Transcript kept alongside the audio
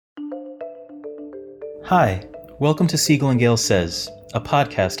Hi, welcome to Siegel and Gale Says, a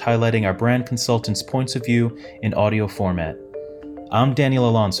podcast highlighting our brand consultants' points of view in audio format. I'm Daniel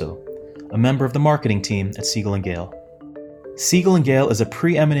Alonso, a member of the marketing team at Siegel and Gale. Siegel and Gale is a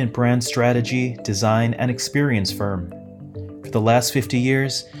preeminent brand strategy, design, and experience firm. For the last 50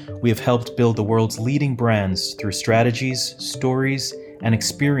 years, we have helped build the world's leading brands through strategies, stories, and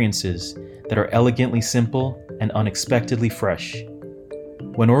experiences that are elegantly simple and unexpectedly fresh.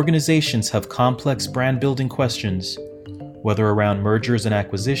 When organizations have complex brand building questions, whether around mergers and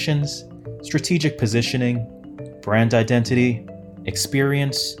acquisitions, strategic positioning, brand identity,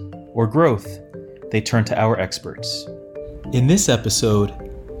 experience, or growth, they turn to our experts. In this episode,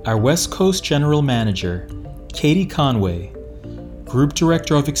 our West Coast General Manager, Katie Conway, Group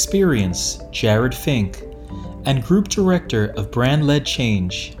Director of Experience, Jared Fink, and Group Director of Brand-Led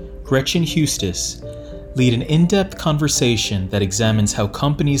Change, Gretchen Hustis, lead an in-depth conversation that examines how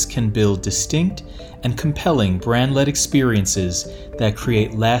companies can build distinct and compelling brand-led experiences that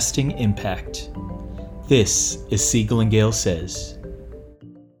create lasting impact. This is Siegel and Gale Says.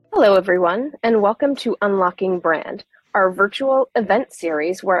 Hello, everyone, and welcome to Unlocking Brand, our virtual event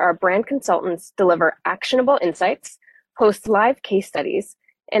series where our brand consultants deliver actionable insights, host live case studies,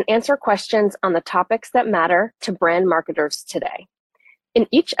 and answer questions on the topics that matter to brand marketers today. In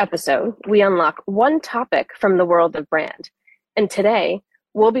each episode, we unlock one topic from the world of brand. And today,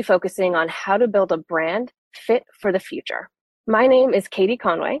 we'll be focusing on how to build a brand fit for the future. My name is Katie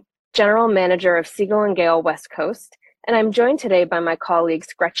Conway, General Manager of Siegel and Gale West Coast, and I'm joined today by my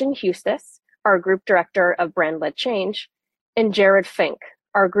colleagues Gretchen Hustis, our Group Director of Brand-Led Change, and Jared Fink,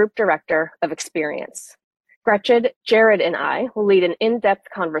 our Group Director of Experience. Gretchen, Jared, and I will lead an in-depth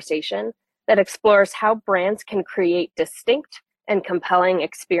conversation that explores how brands can create distinct and compelling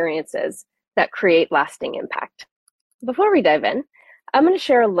experiences that create lasting impact. Before we dive in, I'm going to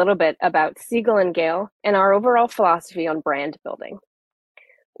share a little bit about Siegel and Gale and our overall philosophy on brand building.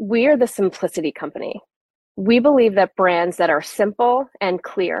 We are the simplicity company. We believe that brands that are simple and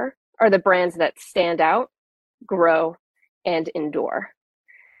clear are the brands that stand out, grow, and endure.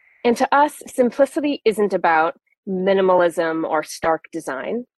 And to us, simplicity isn't about minimalism or stark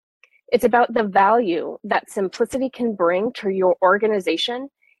design. It's about the value that simplicity can bring to your organization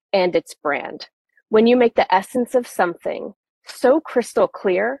and its brand. When you make the essence of something so crystal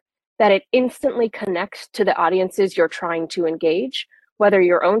clear that it instantly connects to the audiences you're trying to engage, whether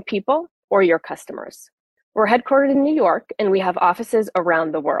your own people or your customers. We're headquartered in New York, and we have offices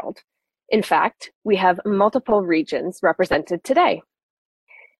around the world. In fact, we have multiple regions represented today.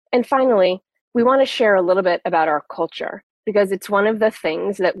 And finally, we want to share a little bit about our culture, because it's one of the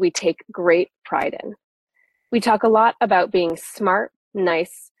things that we take great pride in. We talk a lot about being smart,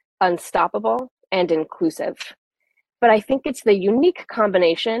 nice, unstoppable, and inclusive. But I think it's the unique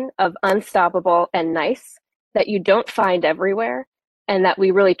combination of unstoppable and nice that you don't find everywhere and that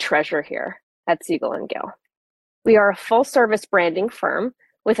we really treasure here at Siegel and Gale. We are a full-service branding firm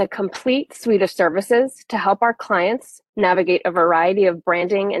with a complete suite of services to help our clients navigate a variety of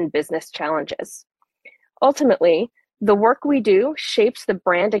branding and business challenges. Ultimately, the work we do shapes the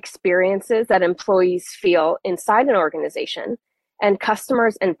brand experiences that employees feel inside an organization and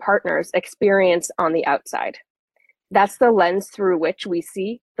customers and partners experience on the outside. That's the lens through which we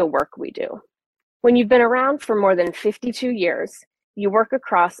see the work we do. When you've been around for more than 52 years, you work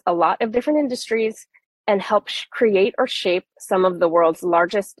across a lot of different industries and help create or shape some of the world's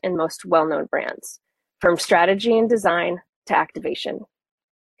largest and most well-known brands, from strategy and design to activation.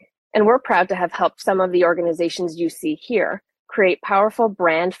 And we're proud to have helped some of the organizations you see here create powerful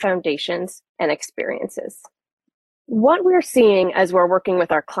brand foundations and experiences. What we're seeing as we're working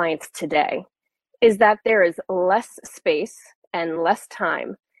with our clients today is that there is less space and less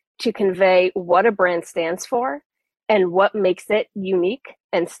time to convey what a brand stands for and what makes it unique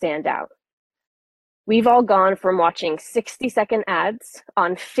and stand out. We've all gone from watching 60-second ads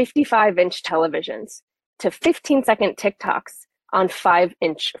on 55-inch televisions to 15-second TikToks on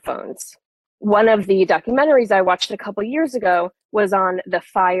 5-inch phones. One of the documentaries I watched a couple years ago was on the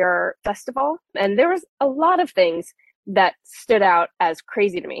Fyre Festival, and there was a lot of things that stood out as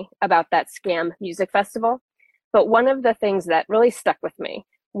crazy to me about that scam music festival. But one of the things that really stuck with me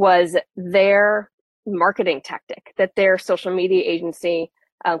was their marketing tactic that their social media agency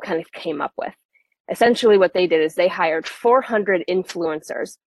kind of came up with. Essentially what they did is they hired 400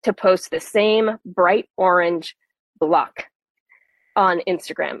 influencers to post the same bright orange block on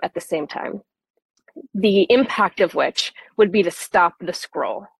Instagram at the same time, the impact of which would be to stop the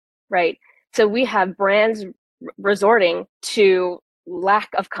scroll, right? So we have brands resorting to lack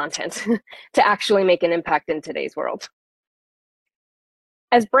of content to actually make an impact in today's world.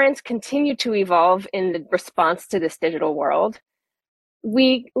 As brands continue to evolve in the response to this digital world,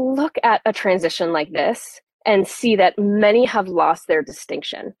 we look at a transition like this and see that many have lost their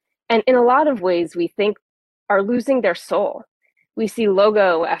distinction. And in a lot of ways, we think are losing their soul. We see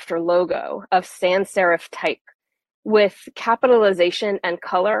logo after logo of sans serif type with capitalization and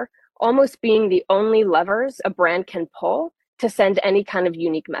color almost being the only levers a brand can pull to send any kind of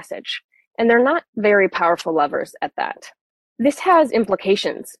unique message. And they're not very powerful levers at that. This has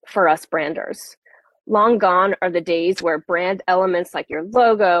implications for us branders. Long gone are the days where brand elements like your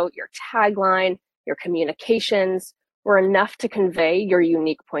logo, your tagline, your communications were enough to convey your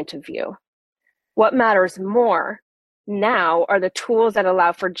unique point of view. What matters more now are the tools that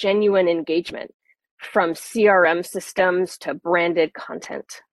allow for genuine engagement, from CRM systems to branded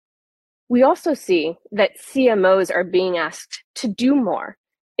content. We also see that CMOs are being asked to do more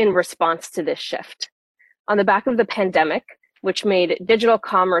in response to this shift. On the back of the pandemic, which made digital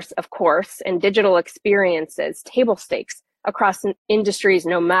commerce, of course, and digital experiences table stakes across industries,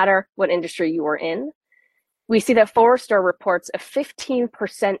 no matter what industry you were in, we see that Forrester reports a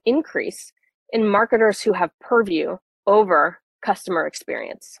 15% increase in marketers who have purview over customer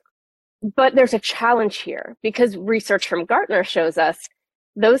experience. But there's a challenge here because research from Gartner shows us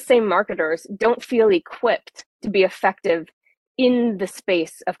those same marketers don't feel equipped to be effective in the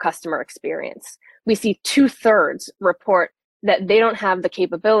space of customer experience. We see 2/3 report that they don't have the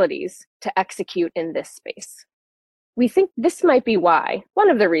capabilities to execute in this space. We think this might be why, one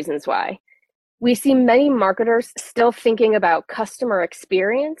of the reasons why, we see many marketers still thinking about customer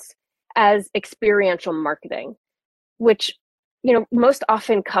experience as experiential marketing, which most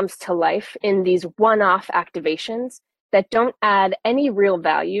often comes to life in these one-off activations that don't add any real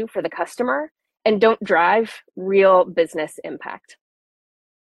value for the customer and don't drive real business impact.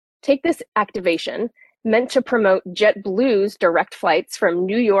 Take this activation meant to promote JetBlue's direct flights from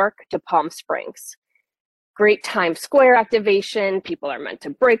New York to Palm Springs. Great Times Square activation. People are meant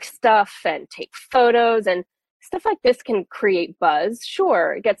to break stuff and take photos, and stuff like this can create buzz.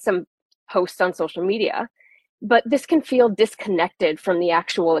 Sure, get some posts on social media, but this can feel disconnected from the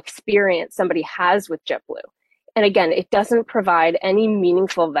actual experience somebody has with JetBlue. And again, it doesn't provide any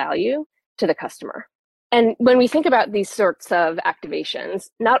meaningful value to the customer. And when we think about these sorts of activations,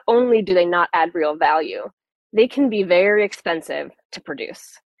 not only do they not add real value, they can be very expensive to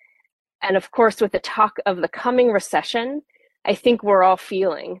produce. And of course, with the talk of the coming recession, I think we're all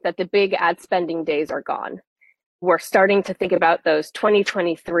feeling that the big ad spending days are gone. We're starting to think about those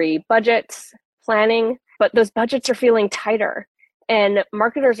 2023 budgets, planning, but those budgets are feeling tighter. And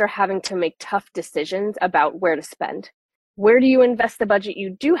marketers are having to make tough decisions about where to spend. Where do you invest the budget you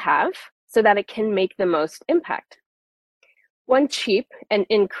do have so that it can make the most impact? One cheap and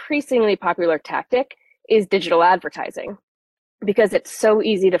increasingly popular tactic is digital advertising, because it's so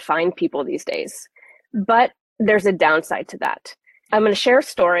easy to find people these days. But there's a downside to that. I'm going to share a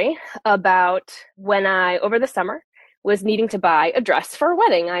story about when I, over the summer, was needing to buy a dress for a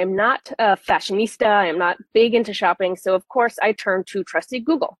wedding. I am not a fashionista. I am not big into shopping. So of course I turned to trusty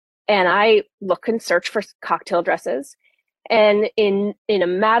Google and I look and search for cocktail dresses. And in a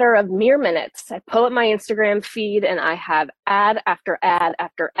matter of mere minutes, I pull up my Instagram feed and I have ad after ad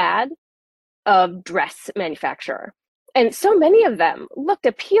after ad of dress manufacturer. And so many of them looked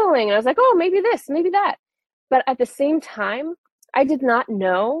appealing. And I was like, oh, maybe this, maybe that. But at the same time, I did not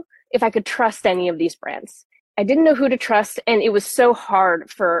know if I could trust any of these brands. I didn't know who to trust, and it was so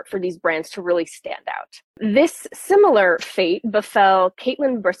hard for these brands to really stand out. This similar fate befell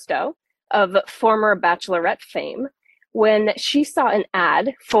Caitlin Bristow of former Bachelorette fame when she saw an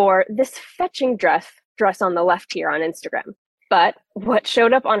ad for this fetching dress on the left here on Instagram. But what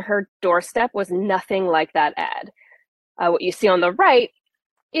showed up on her doorstep was nothing like that ad. What you see on the right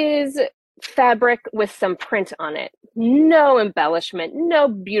is fabric with some print on it. No embellishment, no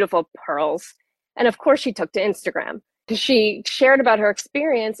beautiful pearls. And of course, she took to Instagram. She shared about her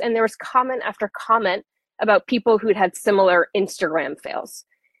experience, and there was comment after comment about people who'd had similar Instagram fails.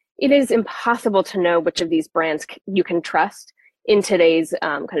 It is impossible to know which of these brands you can trust in today's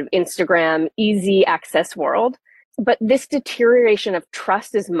kind of Instagram, easy access world. But this deterioration of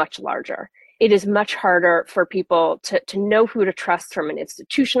trust is much larger. It is much harder for people to know who to trust from an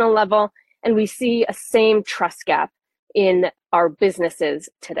institutional level. And we see a same trust gap in our businesses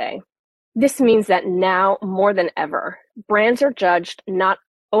today. This means that now more than ever, brands are judged not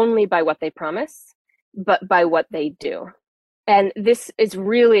only by what they promise, but by what they do. And this is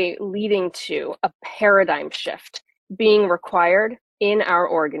really leading to a paradigm shift being required in our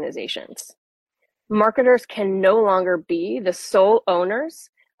organizations. Marketers can no longer be the sole owners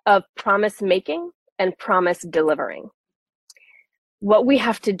of promise making and promise delivering. What we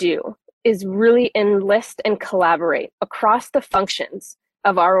have to do is really enlist and collaborate across the functions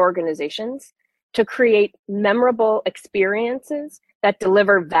of our organizations to create memorable experiences that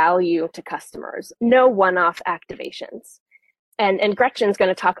deliver value to customers, no one-off activations. And Gretchen's going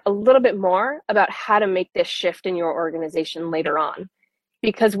to talk a little bit more about how to make this shift in your organization later on,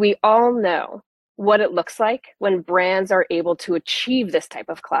 because we all know what it looks like when brands are able to achieve this type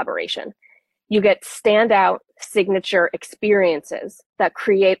of collaboration. You get standout signature experiences that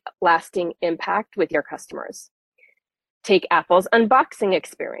create lasting impact with your customers. Take Apple's unboxing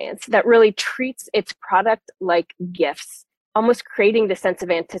experience that really treats its product like gifts, almost creating the sense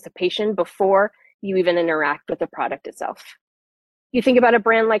of anticipation before you even interact with the product itself. You think about a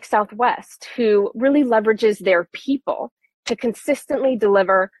brand like Southwest, who really leverages their people to consistently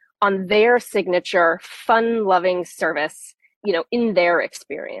deliver on their signature fun-loving service, in their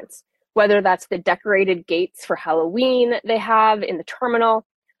experience, whether that's the decorated gates for Halloween they have in the terminal,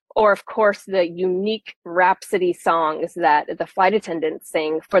 or of course the unique Rhapsody songs that the flight attendants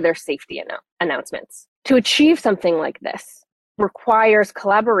sing for their safety announcements. To achieve something like this requires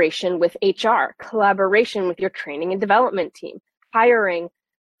collaboration with HR, collaboration with your training and development team, hiring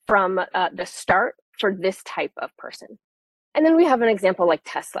from the start for this type of person. And then we have an example like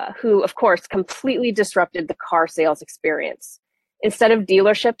Tesla, who of course completely disrupted the car sales experience. Instead of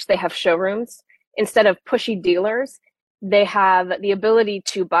dealerships, they have showrooms. Instead of pushy dealers, they have the ability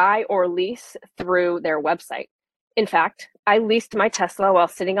to buy or lease through their website. In fact, I leased my Tesla while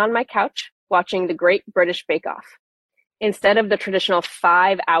sitting on my couch watching the Great British Bake Off. Instead of the traditional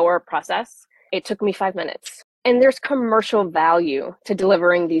 5-hour process, it took me 5 minutes. And there's commercial value to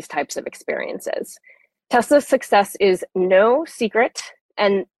delivering these types of experiences. Tesla's success is no secret,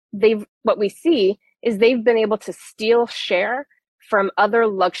 and what we see is they've been able to steal share from other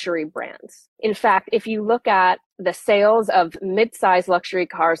luxury brands. In fact, if you look at the sales of mid-size luxury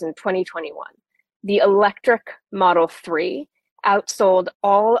cars in 2021, the electric Model 3 outsold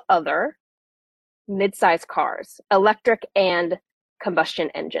all other mid-size cars, electric and combustion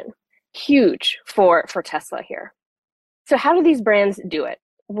engine. Huge for Tesla here. So how do these brands do it?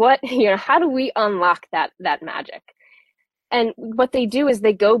 How do we unlock that magic? And what they do is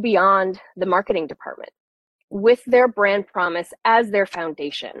they go beyond the marketing department. With their brand promise as their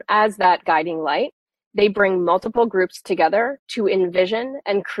foundation, as that guiding light, they bring multiple groups together to envision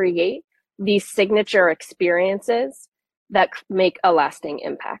and create these signature experiences that make a lasting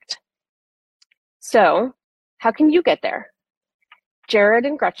impact. So how can you get there? Jared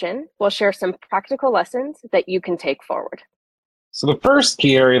and Gretchen will share some practical lessons that you can take forward. So the first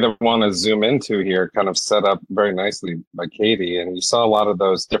key area that I want to zoom into here, kind of set up very nicely by Katie, and you saw a lot of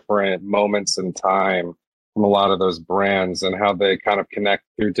those different moments in time from a lot of those brands and how they kind of connect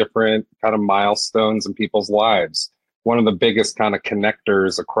through different kind of milestones in people's lives. One of the biggest kind of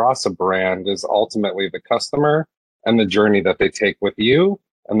connectors across a brand is ultimately the customer and the journey that they take with you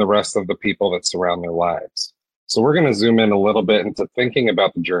and the rest of the people that surround their lives. So we're going to zoom in a little bit into thinking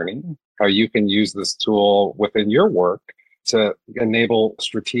about the journey, how you can use this tool within your work to enable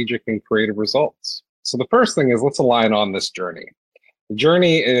strategic and creative results. So the first thing is, let's align on this journey. The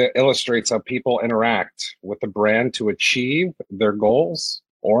journey illustrates how people interact with the brand to achieve their goals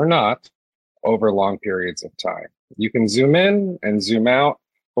or not over long periods of time. You can zoom in and zoom out,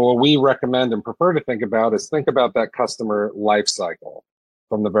 but what we recommend and prefer to think about is think about that customer life cycle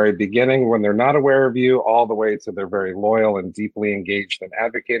from the very beginning when they're not aware of you all the way to they're very loyal and deeply engaged and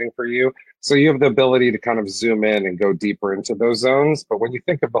advocating for you. So you have the ability to kind of zoom in and go deeper into those zones. But when you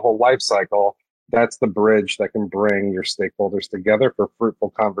think of the whole life cycle, that's the bridge that can bring your stakeholders together for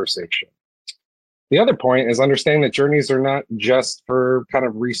fruitful conversation. The other point is understanding that journeys are not just for kind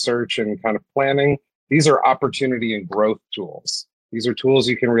of research and kind of planning. These are opportunity and growth tools. These are tools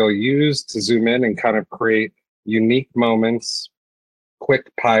you can really use to zoom in and kind of create unique moments,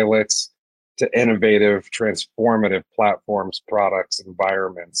 quick pilots to innovative, transformative platforms, products,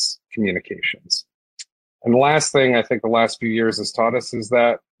 environments, communications. And the last thing I think the last few years has taught us is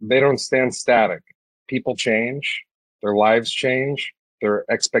that they don't stand static. People change, their lives change, their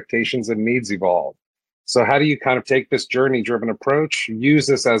expectations and needs evolve. So how do you kind of take this journey-driven approach, use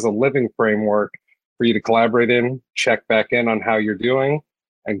this as a living framework for you to collaborate in, check back in on how you're doing,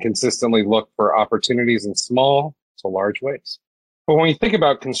 and consistently look for opportunities in small to large ways. But when you think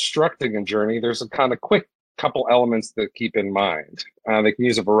about constructing a journey, there's a kind of quick couple elements to keep in mind. They can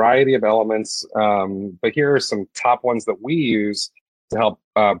use a variety of elements, but here are some top ones that we use to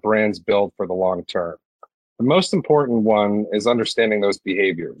help brands build for the long term. The most important one is understanding those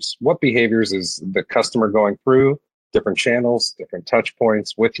behaviors. What behaviors is the customer going through, different channels, different touch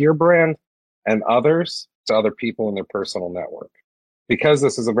points with your brand and others to other people in their personal network. Because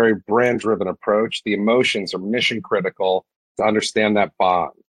this is a very brand-driven approach, the emotions are mission critical to understand that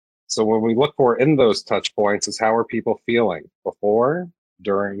bond. So when we look for in those touch points is how are people feeling before,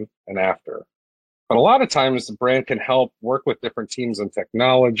 during, and after. But a lot of times the brand can help work with different teams in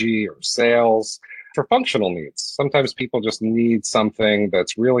technology or sales for functional needs. Sometimes people just need something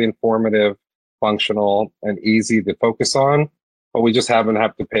that's really informative, functional, and easy to focus on, but we just haven't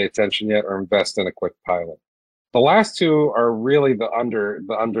had to pay attention yet or invest in a quick pilot. The last two are really the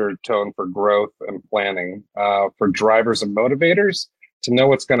undertone for growth and planning for drivers and motivators to know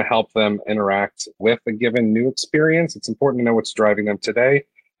what's going to help them interact with a given new experience. It's important to know what's driving them today.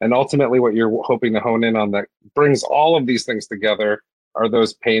 And ultimately, what you're hoping to hone in on that brings all of these things together are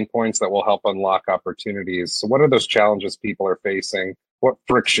those pain points that will help unlock opportunities. So what are those challenges people are facing? What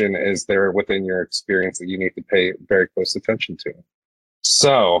friction is there within your experience that you need to pay very close attention to?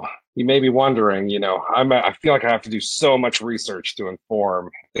 So you may be wondering, I feel like I have to do so much research to inform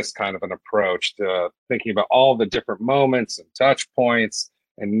this kind of an approach to thinking about all the different moments and touch points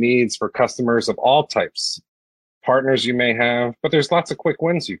and needs for customers of all types, partners you may have, but there's lots of quick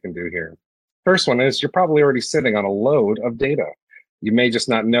wins you can do here. First one is you're probably already sitting on a load of data. You may just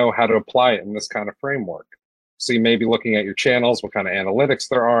not know how to apply it in this kind of framework. So you may be looking at your channels, what kind of analytics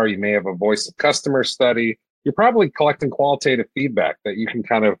there are. You may have a voice of customer study. You're probably collecting qualitative feedback that you can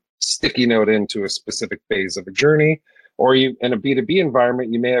kind of sticky note into a specific phase of a journey. Or you, in a B2B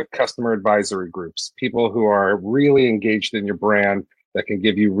environment, you may have customer advisory groups, people who are really engaged in your brand that can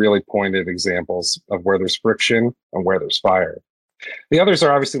give you really pointed examples of where there's friction and where there's fire. The others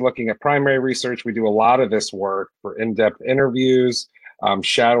are obviously looking at primary research. We do a lot of this work for in-depth interviews,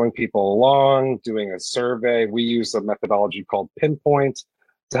 shadowing people along, doing a survey. We use a methodology called Pinpoint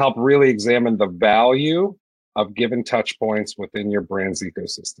to help really examine the value of given touch points within your brand's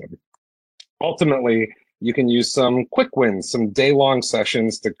ecosystem. Ultimately, you can use some quick wins, some day-long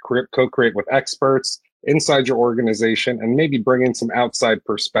sessions to co-create with experts inside your organization and maybe bring in some outside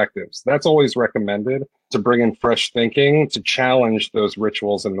perspectives. That's always recommended to bring in fresh thinking, to challenge those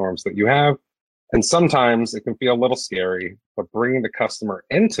rituals and norms that you have. And sometimes it can feel a little scary, but bringing the customer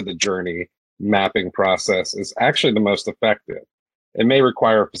into the journey mapping process is actually the most effective. It may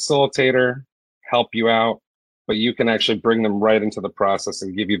require a facilitator, help you out, but you can actually bring them right into the process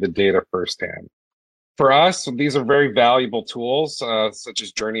and give you the data firsthand. For us, these are very valuable tools, such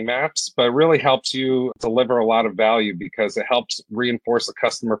as journey maps, but it really helps you deliver a lot of value because it helps reinforce a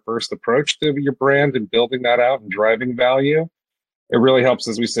customer-first approach to your brand and building that out and driving value. It really helps,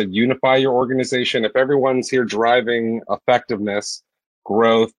 as we said, unify your organization. If everyone's here driving effectiveness,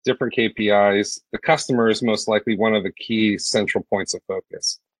 growth, different KPIs, the customer is most likely one of the key central points of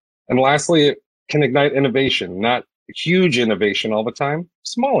focus. And lastly, it can ignite innovation, not huge innovation all the time,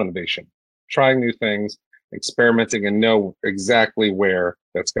 small innovation. Trying new things, experimenting, and know exactly where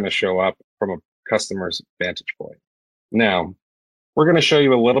that's going to show up from a customer's vantage point. Now, we're going to show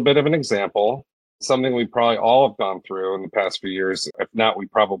you a little bit of an example, something we probably all have gone through in the past few years. If not, we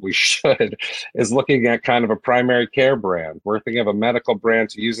probably should, is looking at kind of a primary care brand. We're thinking of a medical brand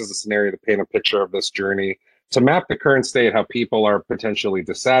to use as a scenario to paint a picture of this journey, to map the current state, how people are potentially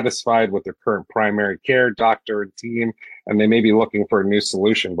dissatisfied with their current primary care doctor and team, and they may be looking for a new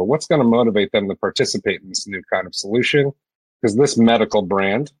solution. But what's going to motivate them to participate in this new kind of solution? Because this medical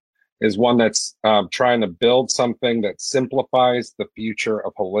brand is one that's trying to build something that simplifies the future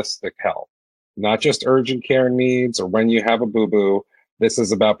of holistic health, not just urgent care needs or when you have a boo-boo. This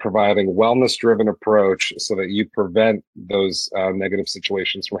is about providing wellness-driven approach so that you prevent those negative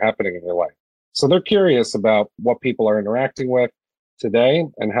situations from happening in your life. So they're curious about what people are interacting with today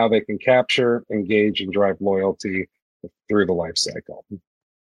and how they can capture, engage, and drive loyalty through the life cycle.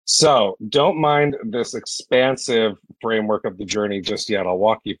 So don't mind this expansive framework of the journey just yet. I'll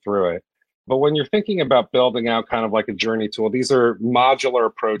walk you through it. But when you're thinking about building out kind of like a journey tool, these are modular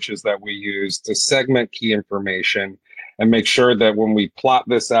approaches that we use to segment key information and make sure that when we plot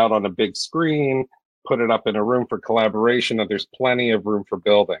this out on a big screen, put it up in a room for collaboration, that there's plenty of room for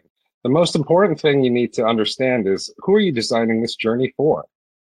building. The most important thing you need to understand is, who are you designing this journey for?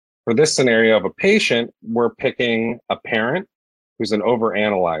 For this scenario of a patient, we're picking a parent who's an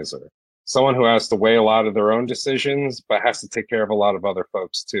overanalyzer, someone who has to weigh a lot of their own decisions, but has to take care of a lot of other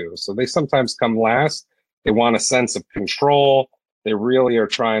folks too. So they sometimes come last. They want a sense of control. They really are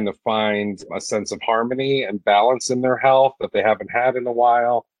trying to find a sense of harmony and balance in their health that they haven't had in a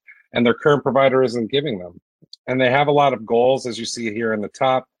while, and their current provider isn't giving them. And they have a lot of goals, as you see here in the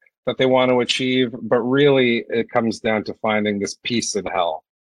top, that they want to achieve, but really it comes down to finding this peace in health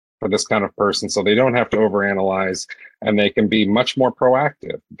for this kind of person, so they don't have to overanalyze and they can be much more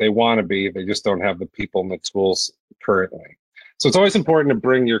proactive. They want to be, they just don't have the people and the tools currently. So it's always important to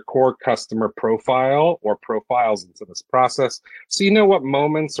bring your core customer profile or profiles into this process so you know what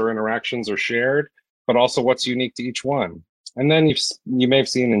moments or interactions are shared, but also what's unique to each one. And then you may have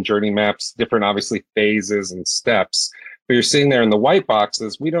seen in journey maps different, obviously, phases and steps. But you're seeing there in the white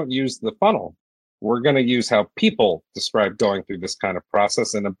boxes, we don't use the funnel. We're going to use how people describe going through this kind of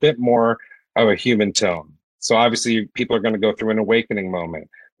process in a bit more of a human tone. So obviously, people are going to go through an awakening moment.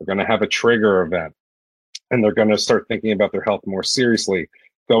 They're going to have a trigger event, and they're going to start thinking about their health more seriously,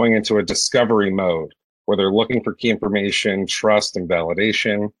 going into a discovery mode where they're looking for key information, trust, and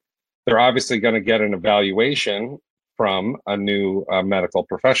validation. They're obviously going to get an evaluation from a new medical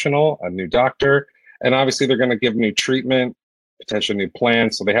professional, a new doctor, and obviously they're going to give new treatment, potentially new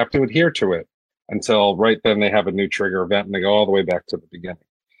plans, so they have to adhere to it until right then they have a new trigger event and they go all the way back to the beginning.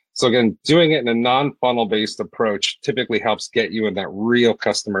 So again, doing it in a non-funnel based approach typically helps get you in that real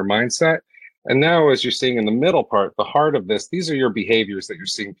customer mindset. And now, as you're seeing in the middle part, the heart of this, these are your behaviors that you're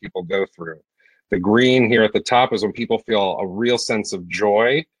seeing people go through. The green here at the top is when people feel a real sense of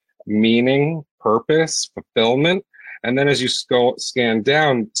joy, meaning, purpose, fulfillment. And then as you scan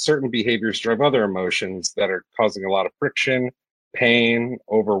down, certain behaviors drive other emotions that are causing a lot of friction, pain,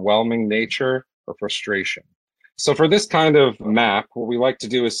 overwhelming nature, or frustration. So for this kind of map, what we like to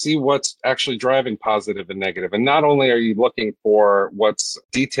do is see what's actually driving positive and negative. And not only are you looking for what's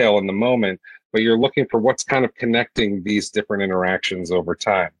detail in the moment, but you're looking for what's kind of connecting these different interactions over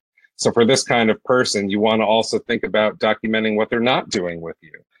time. So for this kind of person, you want to also think about documenting what they're not doing with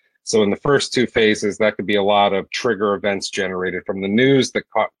you. So in the first two phases, that could be a lot of trigger events generated from the news that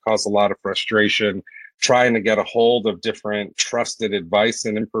cause a lot of frustration, trying to get a hold of different trusted advice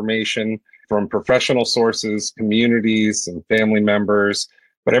and information from professional sources, communities, and family members,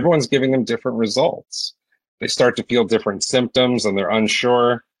 but everyone's giving them different results. They start to feel different symptoms and they're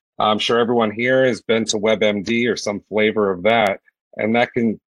unsure. I'm sure everyone here has been to WebMD or some flavor of that, and that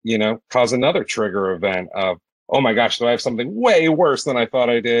can, cause another trigger event of, oh my gosh, do I have something way worse than I thought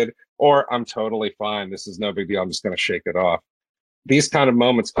I did? Or I'm totally fine. This is no big deal. I'm just going to shake it off. These kind of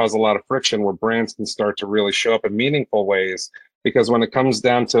moments cause a lot of friction where brands can start to really show up in meaningful ways, because when it comes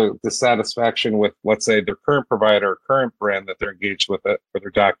down to dissatisfaction with, let's say, their current provider, current brand that they're engaged with it for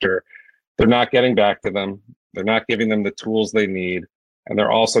their doctor, they're not getting back to them. They're not giving them the tools they need. And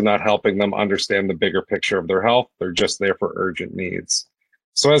they're also not helping them understand the bigger picture of their health. They're just there for urgent needs.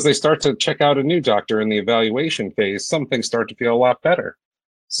 So as they start to check out a new doctor in the evaluation phase, some things start to feel a lot better.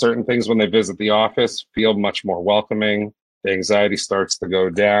 Certain things when they visit the office feel much more welcoming. The anxiety starts to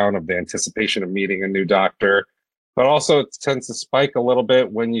go down of the anticipation of meeting a new doctor, but also it tends to spike a little bit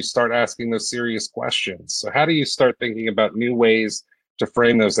when you start asking those serious questions. So how do you start thinking about new ways to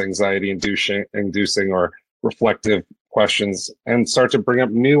frame those anxiety-inducing or reflective questions and start to bring up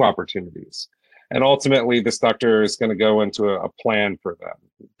new opportunities? And ultimately, this doctor is going to go into a plan for them,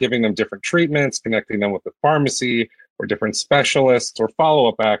 giving them different treatments, connecting them with the pharmacy or different specialists or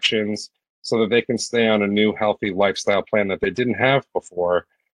follow-up actions so that they can stay on a new healthy lifestyle plan that they didn't have before.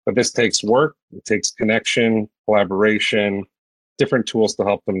 But this takes work, it takes connection, collaboration, different tools to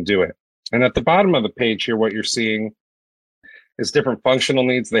help them do it. And at the bottom of the page here, what you're seeing is different functional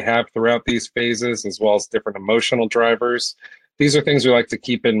needs they have throughout these phases, as well as different emotional drivers. These are things we like to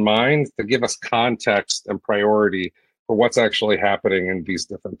keep in mind to give us context and priority for what's actually happening in these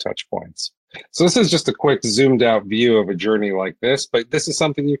different touch points. So this is just a quick zoomed out view of a journey like this, but this is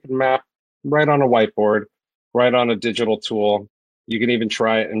something you can map right on a whiteboard, right on a digital tool. You can even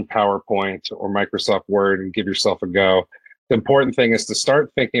try it in PowerPoint or Microsoft Word and give yourself a go. The important thing is to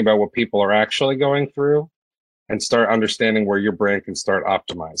start thinking about what people are actually going through and start understanding where your brand can start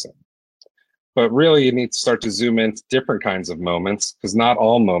optimizing. But really, you need to start to zoom into different kinds of moments, because not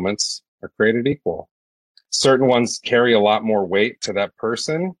all moments are created equal. Certain ones carry a lot more weight to that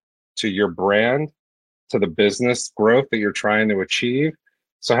person, to your brand, to the business growth that you're trying to achieve.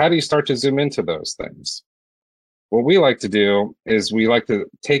 So how do you start to zoom into those things? What we like to do is we like to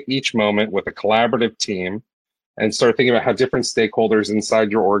take each moment with a collaborative team and start thinking about how different stakeholders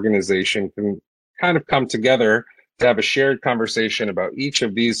inside your organization can kind of come together to have a shared conversation about each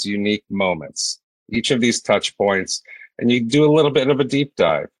of these unique moments, each of these touch points, and you do a little bit of a deep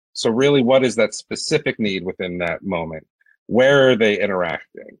dive. So really, what is that specific need within that moment? Where are they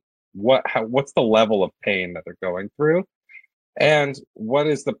interacting? What's the level of pain that they're going through? And what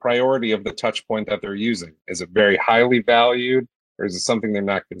is the priority of the touch point that they're using? Is it very highly valued, or is it something they're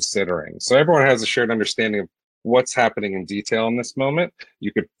not considering? So everyone has a shared understanding of what's happening in detail in this moment.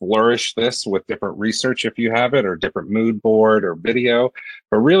 You could flourish this with different research if you have it, or different mood board or video.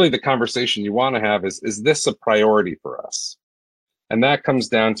 But really the conversation you want to have is this a priority for us? And that comes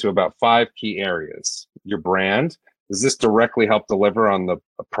down to about 5 key areas: your brand, Does this directly help deliver on the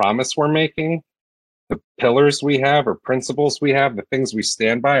promise we're making, the pillars we have or principles we have, the things we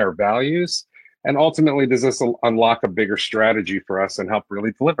stand by, our values? And ultimately, does this unlock a bigger strategy for us and help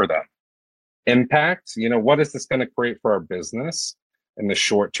really deliver that? Impact, what is this going to create for our business in the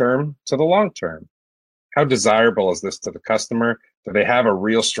short term to the long term? How desirable is this to the customer? Do they have a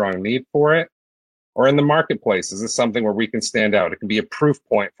real strong need for it? Or in the marketplace, is this something where we can stand out? It can be a proof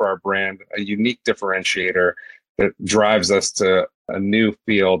point for our brand, a unique differentiator that drives us to a new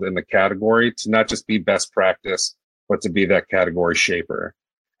field in the category, to not just be best practice, but to be that category shaper.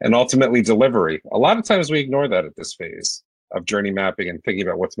 And ultimately, delivery. A lot of times we ignore that at this phase of journey mapping and thinking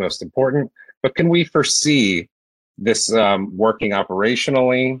about what's most important. But can we foresee this working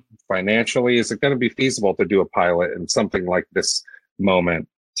operationally, financially? Is it going to be feasible to do a pilot in something like this moment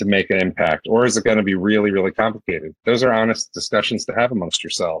to make an impact? Or is it going to be really, really complicated? Those are honest discussions to have amongst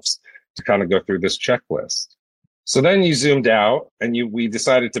yourselves to kind of go through this checklist. So then you zoomed out and we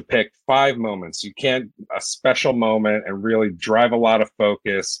decided to pick 5 moments. You can't a special moment and really drive a lot of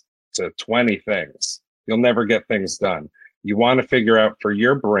focus to 20 things. You'll never get things done. You want to figure out for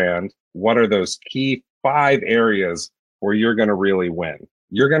your brand, what are those key 5 areas where you're going to really win?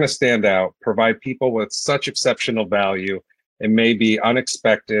 You're going to stand out, provide people with such exceptional value. It may be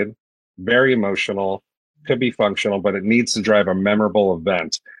unexpected, very emotional, could be functional, but it needs to drive a memorable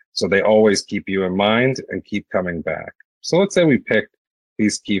event. So they always keep you in mind and keep coming back. So let's say we picked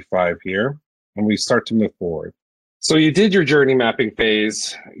these key 5 here and we start to move forward. So you did your journey mapping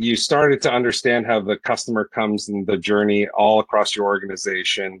phase. You started to understand how the customer comes in the journey all across your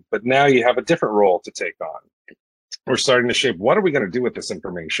organization, but now you have a different role to take on. We're starting to shape, what are we going to do with this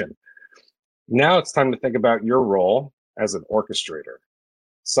information? Now it's time to think about your role as an orchestrator,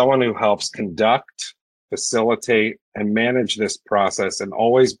 someone who helps conduct, facilitate, and manage this process and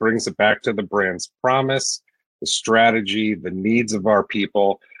always brings it back to the brand's promise, the strategy, the needs of our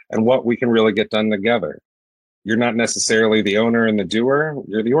people, and what we can really get done together. You're not necessarily the owner and the doer,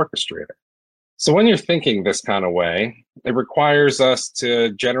 you're the orchestrator. So when you're thinking this kind of way, it requires us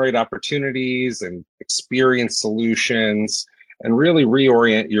to generate opportunities and experience solutions and really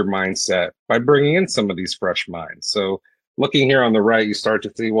reorient your mindset by bringing in some of these fresh minds. So looking here on the right, you start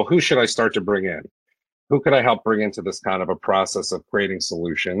to see, well, who should I start to bring in? Who could I help bring into this kind of a process of creating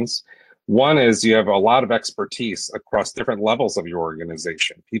solutions? One is you have a lot of expertise across different levels of your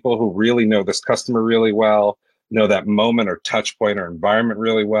organization. People who really know this customer really well, know that moment or touch point or environment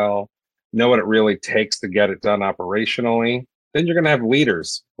really well, know what it really takes to get it done operationally. Then you're going to have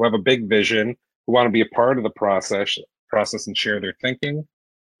leaders who have a big vision, who want to be a part of the process and share their thinking.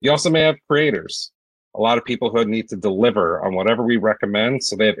 You also may have creators, a lot of people who need to deliver on whatever we recommend,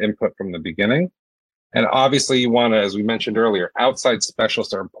 so they have input from the beginning. And obviously you want to, as we mentioned earlier, outside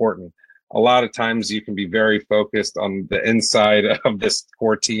specialists are important. A lot of times you can be very focused on the inside of this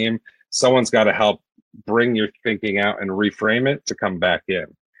core team. Someone's got to help bring your thinking out and reframe it to come back in.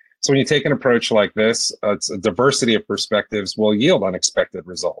 So when you take an approach like this, it's a diversity of perspectives will yield unexpected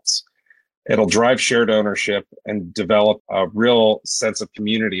results. It'll drive shared ownership and develop a real sense of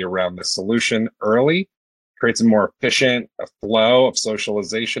community around the solution early, creates a more efficient flow of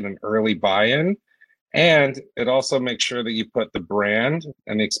socialization and early buy-in. And it also makes sure that you put the brand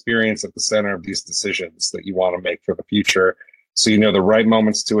and the experience at the center of these decisions that you want to make for the future. So you know the right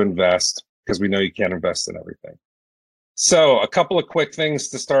moments to invest, because we know you can't invest in everything. So a couple of quick things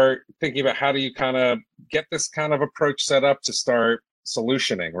to start thinking about, how do you kind of get this kind of approach set up to start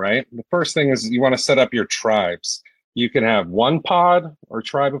solutioning, right? The first thing is you want to set up your tribes. You can have one pod or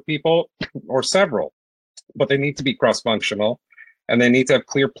tribe of people or several, but they need to be cross-functional. And they need to have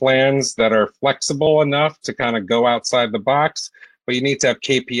clear plans that are flexible enough to kind of go outside the box, but you need to have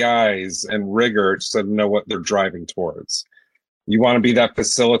KPIs and rigor so to know what they're driving towards. You want to be that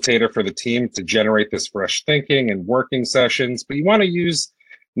facilitator for the team to generate this fresh thinking and working sessions, but you want to use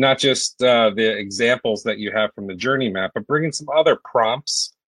not just the examples that you have from the journey map, but bring in some other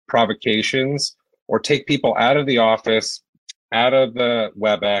prompts, provocations, or take people out of the office, out of the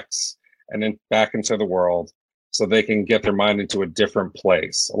WebEx, and then back into the world, so they can get their mind into a different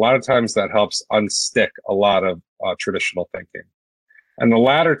place. A lot of times that helps unstick a lot of traditional thinking. And the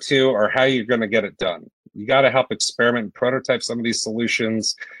latter two are how you're going to get it done. You got to help experiment and prototype some of these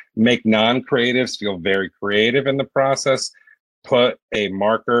solutions, make non-creatives feel very creative in the process, put a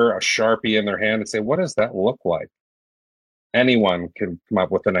marker, a Sharpie in their hand and say, what does that look like? Anyone can come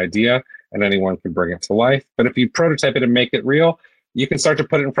up with an idea and anyone can bring it to life. But if you prototype it and make it real, you can start to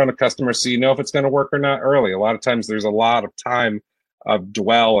put it in front of customers so you know if it's going to work or not early. A lot of times there's a lot of time of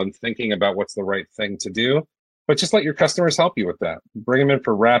dwell and thinking about what's the right thing to do, but just let your customers help you with that. Bring them in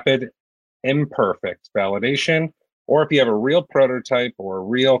for rapid, imperfect validation, Or if you have a real prototype or a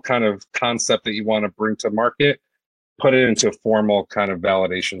real kind of concept that you want to bring to market, put it into a formal kind of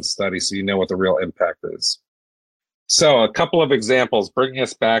validation study so you know what the real impact is. So a couple of examples, bringing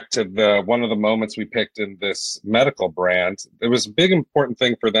us back to one of the moments we picked in this medical brand. It was a big important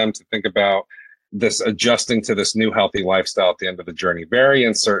thing for them to think about this adjusting to this new healthy lifestyle at the end of the journey. Very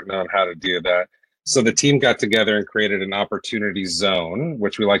uncertain on how to do that. So the team got together and created an opportunity zone,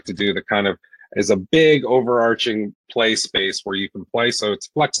 which we like to do that kind of is a big overarching play space where you can play. So it's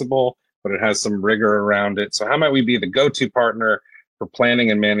flexible, but it has some rigor around it. So how might we be the go-to partner for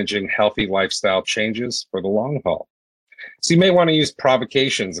planning and managing healthy lifestyle changes for the long haul? So you may want to use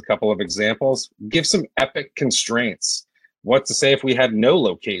provocations, a couple of examples. Give some epic constraints. What to say if we had no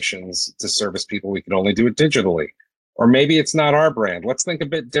locations to service people, we could only do it digitally. Or maybe it's not our brand. Let's think a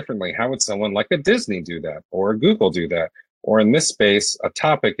bit differently. How would someone like a Disney do that? Or a Google do that? Or in this space, a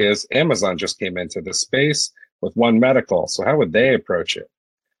topic is Amazon just came into the space with One Medical. So how would they approach it?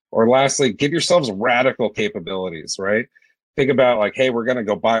 Or lastly, give yourselves radical capabilities, right? Think about like, hey, we're going to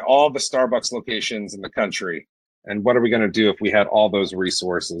go buy all the Starbucks locations in the country. And what are we going to do if we had all those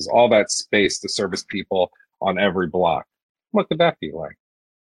resources, all that space to service people on every block? What could that be like?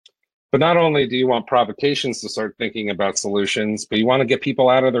 But not only do you want provocations to start thinking about solutions, but you want to get people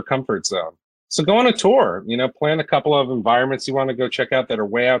out of their comfort zone. So go on a tour, plan a couple of environments you want to go check out that are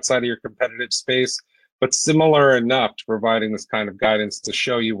way outside of your competitive space, but similar enough to providing this kind of guidance to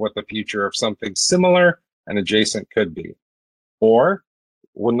show you what the future of something similar and adjacent could be. Or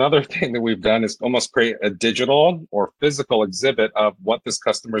another thing that we've done is almost create a digital or physical exhibit of what this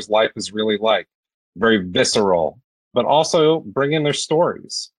customer's life is really like. Very visceral, but also bring in their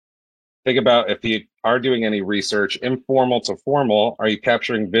stories. Think about if you are doing any research, informal to formal, are you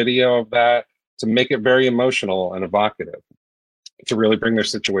capturing video of that to make it very emotional and evocative to really bring their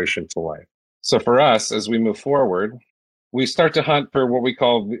situation to life? So for us, as we move forward, we start to hunt for what we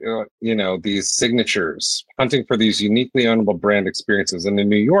call, these signatures, hunting for these uniquely ownable brand experiences. And in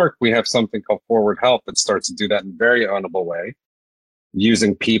New York, we have something called Forward Health that starts to do that in a very ownable way,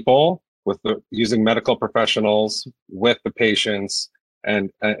 using people, using medical professionals with the patients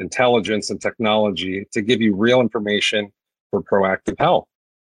and intelligence and technology to give you real information for proactive health.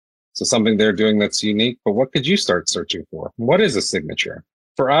 So something they're doing that's unique, but what could you start searching for? What is a signature?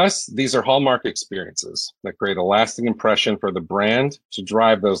 For us, these are hallmark experiences that create a lasting impression for the brand to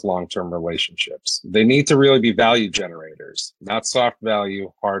drive those long-term relationships. They need to really be value generators, not soft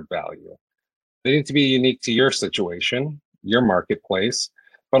value, hard value. They need to be unique to your situation, your marketplace,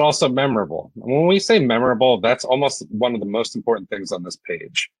 but also memorable. And when we say memorable, that's almost one of the most important things on this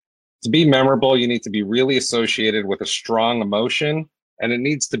page. To be memorable, you need to be really associated with a strong emotion, and it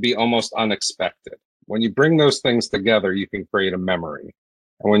needs to be almost unexpected. When you bring those things together, you can create a memory.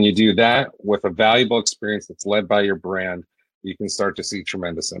 And when you do that with a valuable experience that's led by your brand, you can start to see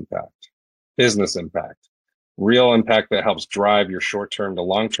tremendous impact, business impact, real impact that helps drive your short-term to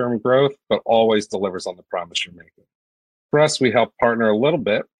long-term growth, but always delivers on the promise you're making. For us, we help partner a little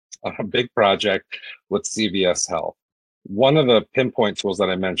bit on a big project with CVS Health. One of the pinpoint tools that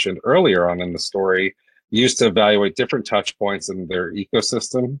I mentioned earlier on in the story used to evaluate different touch points in their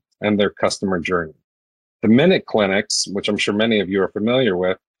ecosystem and their customer journey. The Minute Clinics, which I'm sure many of you are familiar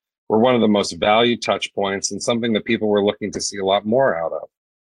with, were one of the most valued touch points and something that people were looking to see a lot more out of.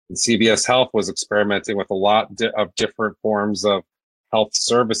 And CVS Health was experimenting with a lot of different forms of health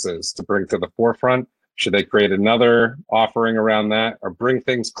services to bring to the forefront. Should they create another offering around that or bring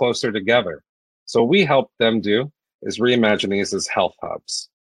things closer together? So what we help them do is reimagine these as health hubs,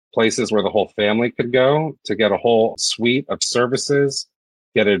 places where the whole family could go to get a whole suite of services,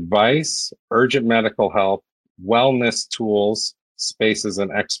 get advice, urgent medical help, wellness tools, spaces,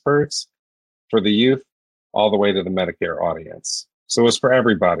 and experts for the youth all the way to the Medicare audience. So it's for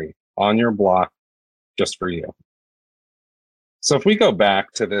everybody on your block, just for you. So if we go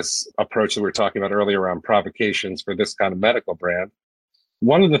back to this approach that we were talking about earlier around provocations for this kind of medical brand,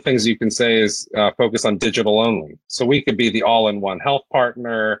 one of the things you can say is focus on digital only. So we could be the all-in-one health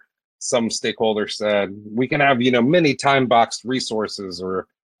partner. Some stakeholders said we can have, many time-boxed resources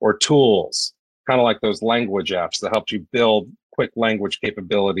or tools, kind of like those language apps that help you build quick language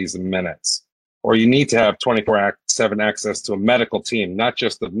capabilities in minutes. Or you need to have 24/7 access to a medical team, not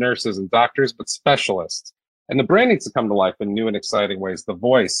just of nurses and doctors, but specialists. And the brand needs to come to life in new and exciting ways. The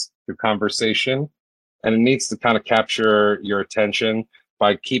voice through conversation, and it needs to kind of capture your attention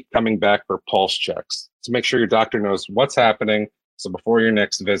by keep coming back for pulse checks to make sure your doctor knows what's happening. So before your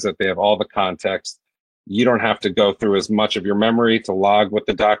next visit, they have all the context. You don't have to go through as much of your memory to log with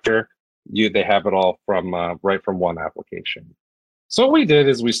the doctor. They have it all from right from one application. So what we did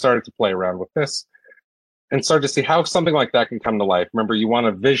is we started to play around with this. and start to see how something like that can come to life. Remember, you want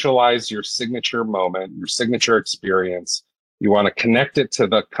to visualize your signature moment, your signature experience. You want to connect it to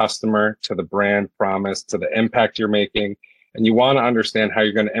the customer, to the brand promise, to the impact you're making, and you want to understand how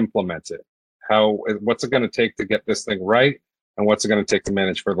you're going to implement it. What's it going to take to get this thing right, and what's it going to take to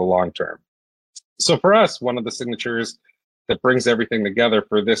manage for the long term. So for us, one of the signatures that brings everything together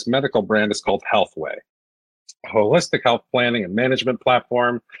for this medical brand is called Healthway, a holistic health planning and management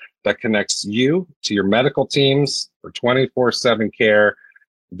platform that connects you to your medical teams for 24/7 care,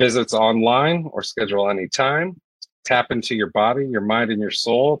 visits online or schedule anytime. Tap into your body, your mind, and your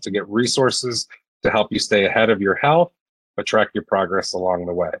soul to get resources to help you stay ahead of your health, but track your progress along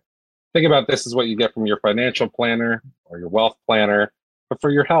the way. Think about this as what you get from your financial planner or your wealth planner, but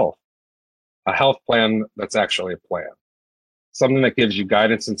for your health. A health plan that's actually a plan. Something that gives you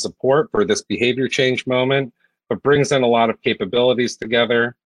guidance and support for this behavior change moment, but brings in a lot of capabilities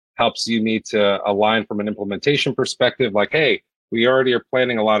together, helps you need to align from an implementation perspective, like, hey, we already are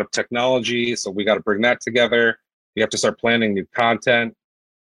planning a lot of technology, so we got to bring that together. We have to start planning new content.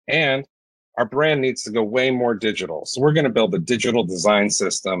 And our brand needs to go way more digital. So we're going to build a digital design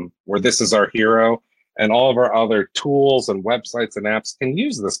system where this is our hero, and all of our other tools and websites and apps can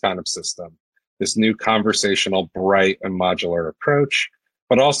use this kind of system, this new conversational, bright, and modular approach.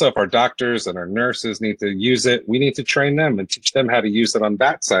 But also, if our doctors and our nurses need to use it, we need to train them and teach them how to use it on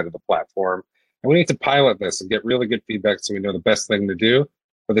that side of the platform. And we need to pilot this and get really good feedback so we know the best thing to do.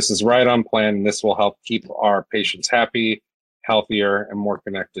 But this is right on plan, and this will help keep our patients happy, healthier, and more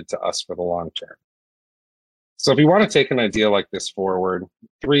connected to us for the long term. So if you want to take an idea like this forward,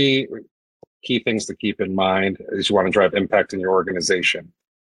 3 key things to keep in mind is you want to drive impact in your organization.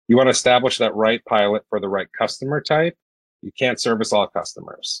 You want to establish that right pilot for the right customer type. You can't service all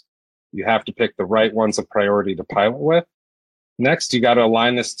customers. You have to pick the right ones of priority to pilot with. Next, you got to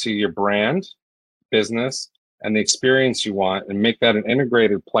align this to your brand, business, and the experience you want, and make that an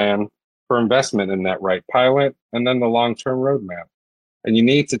integrated plan for investment in that right pilot, and then the long-term roadmap. And you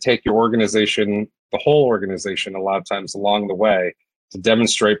need to take your organization, the whole organization, a lot of times along the way to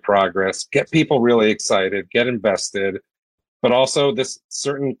demonstrate progress, get people really excited, get invested, but also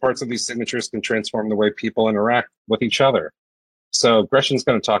certain parts of these signatures can transform the way people interact with each other. So Gretchen's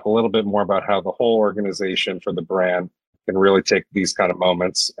going to talk a little bit more about how the whole organization for the brand can really take these kind of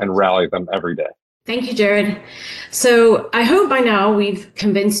moments and rally them every day. Thank you, Jared. So I hope by now we've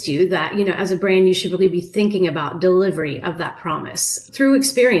convinced you that, as a brand, you should really be thinking about delivery of that promise through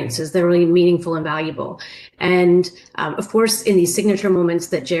experiences that are really meaningful and valuable. And of course, in these signature moments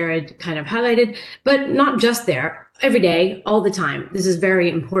that Jared kind of highlighted, but not just there, every day, all the time. This is very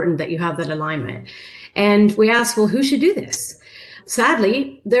important that you have that alignment. And we ask, well, who should do this?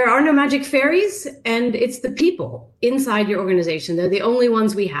 Sadly, there are no magic fairies, and it's the people inside your organization. They're the only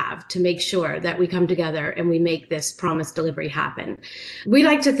ones we have to make sure that we come together and we make this promise delivery happen. We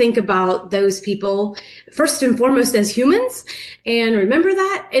like to think about those people first and foremost as humans, and remember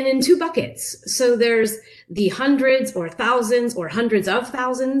that, and in 2 buckets. So there's the hundreds or thousands or hundreds of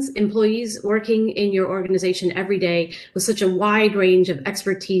thousands employees working in your organization every day with such a wide range of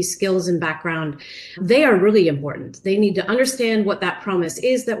expertise, skills, and background. They are really important. They need to understand what that promise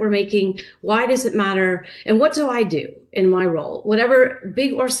is that we're making. Why does it matter? And what do I do in my role, whatever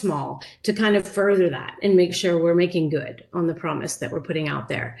big or small, to kind of further that and make sure we're making good on the promise that we're putting out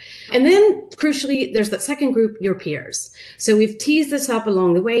there. And then crucially, there's that second group, your peers. So we've teased this up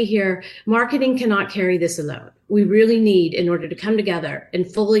along the way here. Marketing cannot carry this alone. We really need, in order to come together and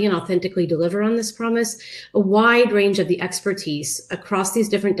fully and authentically deliver on this promise, a wide range of the expertise across these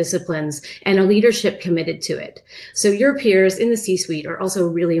different disciplines and a leadership committed to it. So your peers in the C-suite are also a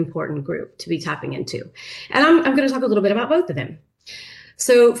really important group to be tapping into. And I'm going to talk a little bit about both of them.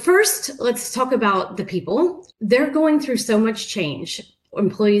 So first, let's talk about the people. They're going through so much change,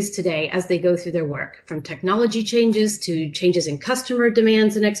 employees today, as they go through their work, from technology changes to changes in customer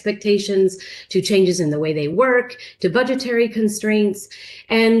demands and expectations, to changes in the way they work, to budgetary constraints.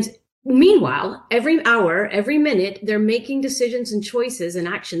 And meanwhile, every hour, every minute, they're making decisions and choices and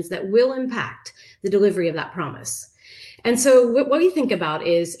actions that will impact the delivery of that promise. And so what we think about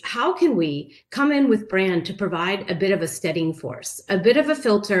is, how can we come in with brand to provide a bit of a steadying force, a bit of a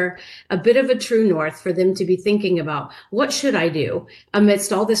filter, a bit of a true north for them to be thinking about, what should I do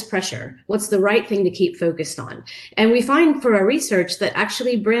amidst all this pressure? What's the right thing to keep focused on? And we find for our research that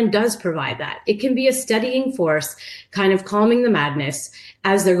actually brand does provide that. It can be a steadying force, kind of calming the madness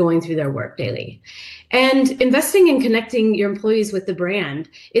as they're going through their work daily. And investing in connecting your employees with the brand,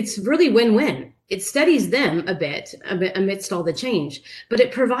 it's really win-win. It steadies them a bit amidst all the change, but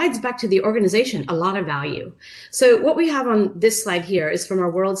it provides back to the organization a lot of value. So what we have on this slide here is from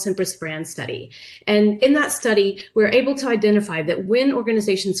our World Simpress Brand Study. And in that study, we're able to identify that when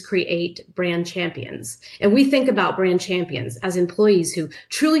organizations create brand champions, and we think about brand champions as employees who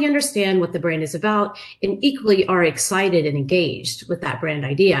truly understand what the brand is about and equally are excited and engaged with that brand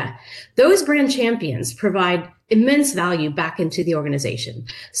idea, those brand champions provide immense value back into the organization.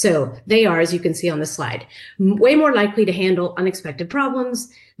 So they are, as you can see on the slide, way more likely to handle unexpected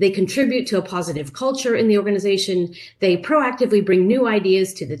problems. They contribute to a positive culture in the organization. They proactively bring new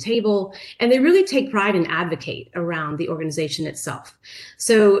ideas to the table, and they really take pride and advocate around the organization itself.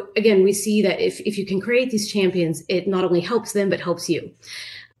 So again, we see that if you can create these champions, it not only helps them, but helps you.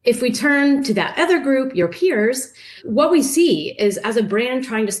 If we turn to that other group, your peers, what we see is as a brand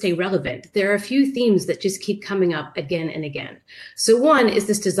trying to stay relevant, there are a few themes that just keep coming up again and again. So one is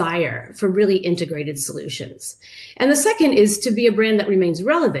this desire for really integrated solutions. And the second is to be a brand that remains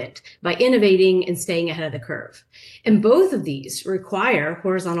relevant by innovating and staying ahead of the curve. And both of these require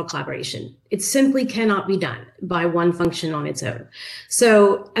horizontal collaboration. It simply cannot be done by one function on its own.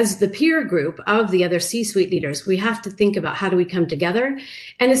 So as the peer group of the other C-suite leaders, we have to think about how do we come together.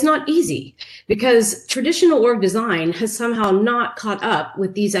 And it's not easy because traditional org design has somehow not caught up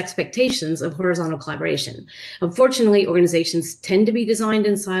with these expectations of horizontal collaboration. Unfortunately, organizations tend to be designed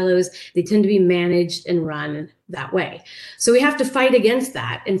in silos. They tend to be managed and run that way. So we have to fight against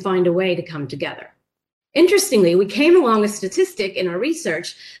that and find a way to come together. Interestingly, we came along a statistic in our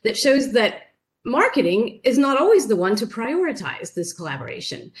research that shows that marketing is not always the one to prioritize this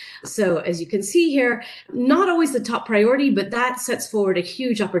collaboration. So as you can see here, not always the top priority, but that sets forward a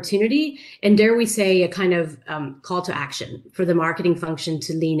huge opportunity and, dare we say, a kind of call to action for the marketing function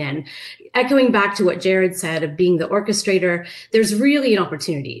to lean in. Echoing back to what Jared said of being the orchestrator, there's really an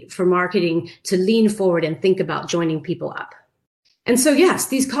opportunity for marketing to lean forward and think about joining people up. And so, yes,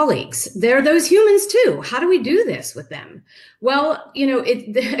 these colleagues, they're those humans too. How do we do this with them? Well,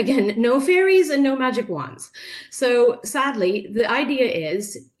 again, no fairies and no magic wands. So sadly, the idea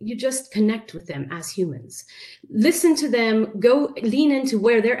is you just connect with them as humans. Listen to them, go lean into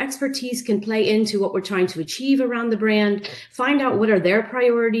where their expertise can play into what we're trying to achieve around the brand, find out what are their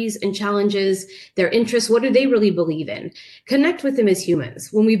priorities and challenges, their interests, what do they really believe in? Connect with them as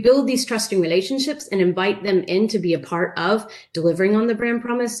humans. When we build these trusting relationships and invite them in to be a part of delivering on the brand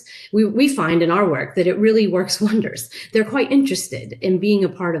promise, we find in our work that it really works wonders. They're quite interested in being a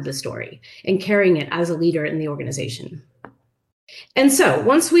part of the story and carrying it as a leader in the organization. And so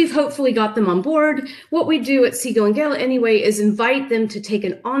once we've hopefully got them on board, what we do at Siegel & Gale anyway is invite them to take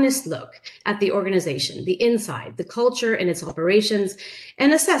an honest look at the organization, the inside, the culture and its operations,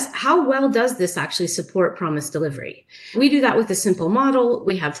 and assess how well does this actually support promise delivery. We do that with a simple model.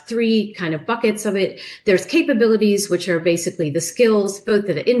 We have three kind of buckets of it. There's capabilities, which are basically the skills, both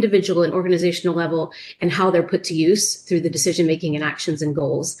at an individual and organizational level, and how they're put to use through the decision-making and actions and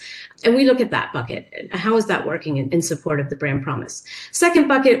goals. And we look at that bucket. How is that working in support of the brand promise? Second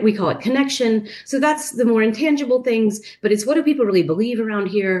bucket, we call it connection. So that's the more intangible things, but it's what do people really believe around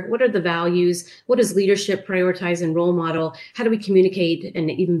here? What are the values? What does leadership prioritize and role model? How do we communicate and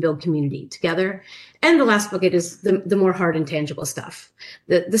even build community together? And the last bucket is the more hard and tangible stuff.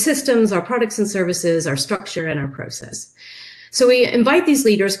 The systems, our products and services, our structure, and our process. So we invite these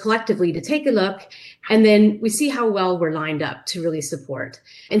leaders collectively to take a look, and then we see how well we're lined up to really support.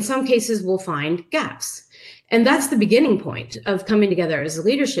 In some cases, we'll find gaps. And that's the beginning point of coming together as a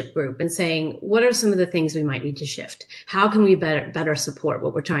leadership group and saying, what are some of the things we might need to shift? How can we better support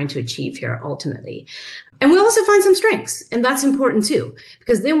what we're trying to achieve here ultimately? And we also find some strengths, and that's important too,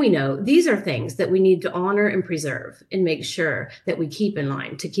 because then we know these are things that we need to honor and preserve and make sure that we keep in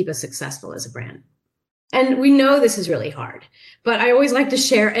line to keep us successful as a brand. And we know this is really hard, but I always like to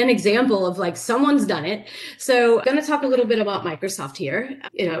share an example of like someone's done it. So I'm going to talk a little bit about Microsoft here.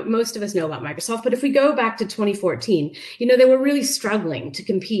 Most of us know about Microsoft, but if we go back to 2014, they were really struggling to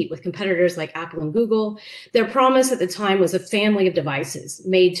compete with competitors like Apple and Google. Their promise at the time was a family of devices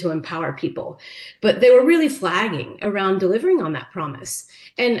made to empower people, but they were really flagging around delivering on that promise.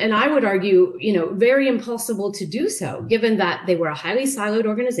 And I would argue, very impossible to do so, given that they were a highly siloed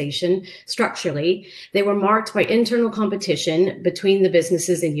organization structurally. They were marked by internal competition between the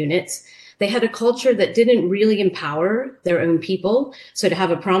businesses and units. They had a culture that didn't really empower their own people. So to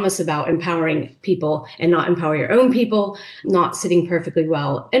have a promise about empowering people and not empower your own people, not sitting perfectly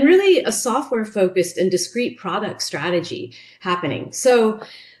well, and really a software focused and discrete product strategy happening. So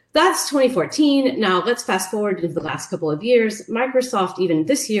That's 2014. Now let's fast forward into the last couple of years. Microsoft, even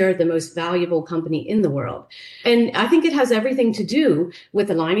this year, the most valuable company in the world. And I think it has everything to do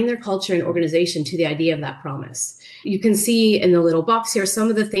with aligning their culture and organization to the idea of that promise. You can see in the little box here some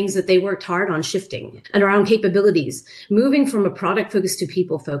of the things that they worked hard on shifting and around capabilities, moving from a product focus to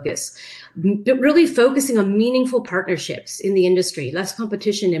people focus, really focusing on meaningful partnerships in the industry, less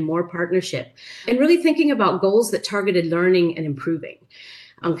competition and more partnership, and really thinking about goals that targeted learning and improving.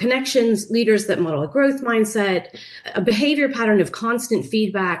 Connections, leaders that model a growth mindset, a behavior pattern of constant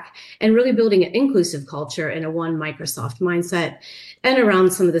feedback, and really building an inclusive culture and a one Microsoft mindset, and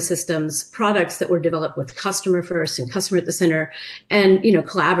around some of the systems, products that were developed with customer first and customer at the center, and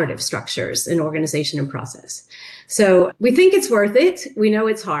collaborative structures in organization and process. So we think it's worth it. We know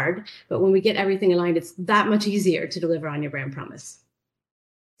it's hard, but when we get everything aligned, it's that much easier to deliver on your brand promise.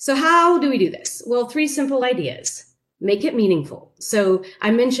 So how do we do this? Well, 3 simple ideas. Make it meaningful. So I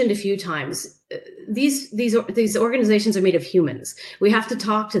mentioned a few times, these organizations are made of humans. We have to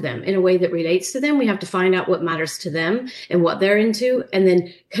talk to them in a way that relates to them. We have to find out what matters to them and what they're into, and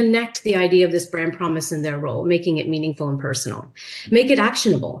then connect the idea of this brand promise in their role, making it meaningful and personal. Make it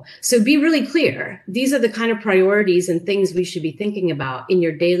actionable. So be really clear. These are the kind of priorities and things we should be thinking about in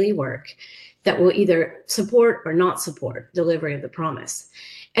your daily work that will either support or not support delivery of the promise.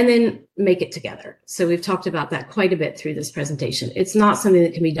 And then make it together. So we've talked about that quite a bit through this presentation. It's not something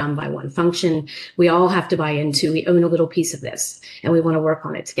that can be done by one function. We all have to buy into, we own a little piece of this, and we want to work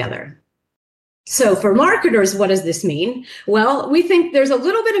on it together. So for marketers, what does this mean? Well, we think there's a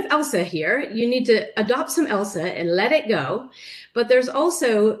little bit of Elsa here. You need to adopt some Elsa and let it go. But there's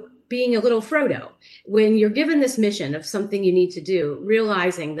also being a little Frodo. When you're given this mission of something you need to do,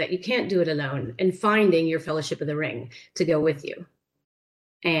 realizing that you can't do it alone and finding your Fellowship of the Ring to go with you.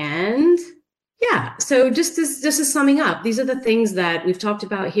 And yeah, so just as summing up, these are the things that we've talked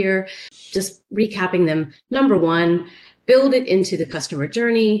about here, just recapping them. Number 1, build it into the customer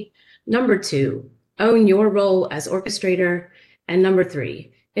journey. Number 2, own your role as orchestrator. And number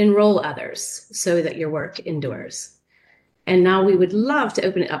 3, enroll others so that your work endures. And now we would love to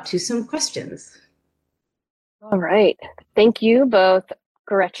open it up to some questions. All right. Thank you both,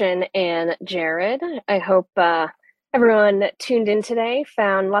 Gretchen and Jared. I hope everyone that tuned in today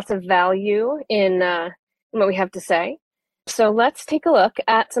found lots of value in what we have to say. So let's take a look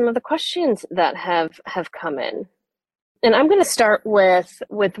at some of the questions that have come in. And I'm going to start with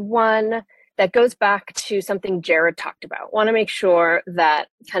one that goes back to something Jared talked about. Want to make sure that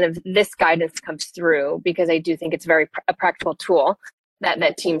kind of this guidance comes through, because I do think it's a practical tool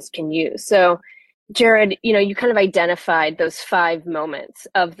that teams can use. So Jared, you kind of identified those 5 moments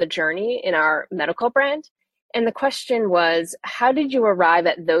of the journey in our medical brand. And the question was, how did you arrive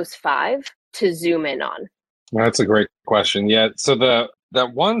at those 5 to zoom in on? That's a great question. Yeah. So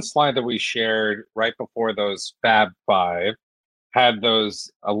that one slide that we shared right before those Fab 5 had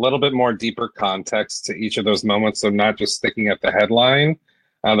those a little bit more deeper context to each of those moments. So not just sticking at the headline.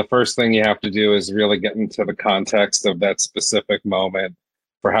 The first thing you have to do is really get into the context of that specific moment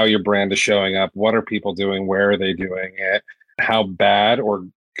for how your brand is showing up. What are people doing? Where are they doing it? How bad or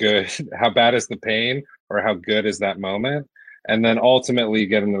good, how bad is the pain? Or how good is that moment? And then ultimately you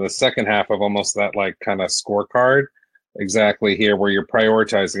get into the second half of almost that like kind of scorecard exactly here where you're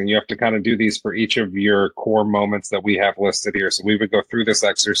prioritizing. You have to kind of do these for each of your core moments that we have listed here. So we would go through this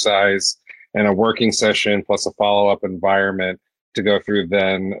exercise in a working session plus a follow-up environment to go through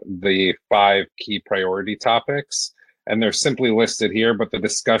then the 5 key priority topics. And they're simply listed here, but the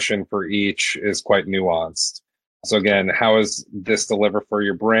discussion for each is quite nuanced. So again, how does this deliver for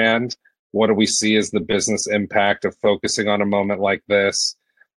your brand? What do we see as the business impact of focusing on a moment like this?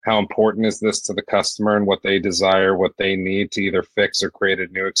 How important is this to the customer and what they desire, what they need to either fix or create a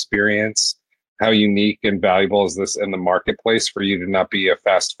new experience? How unique and valuable is this in the marketplace for you to not be a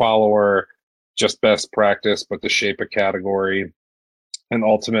fast follower, just best practice, but to shape a category? And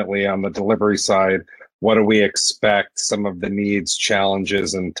ultimately on the delivery side, what do we expect some of the needs,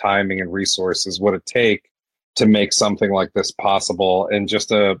 challenges, and timing and resources would it take to make something like this possible in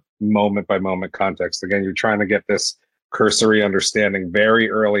just a moment by moment context? Again, you're trying to get this cursory understanding very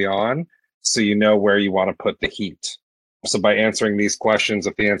early on so you know where you want to put the heat. So by answering these questions,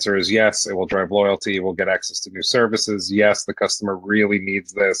 if the answer is yes, it will drive loyalty, we'll get access to new services. Yes, the customer really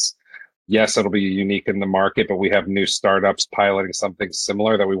needs this. Yes, it'll be unique in the market, but we have new startups piloting something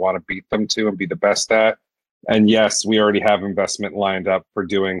similar that we want to beat them to and be the best at. And yes, we already have investment lined up for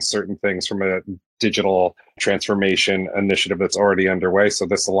doing certain things from a digital transformation initiative that's already underway. So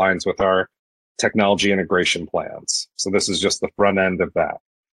this aligns with our technology integration plans. So this is just the front end of that.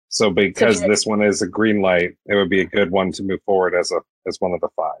 So because this one is a green light, it would be a good one to move forward as one of the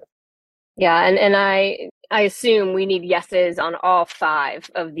 5. Yeah, and I assume we need yeses on all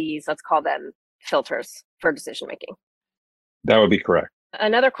 5 of these, let's call them filters for decision making. That would be correct.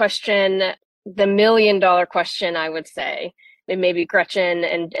 Another question, the $1 million question, I would say, and maybe Gretchen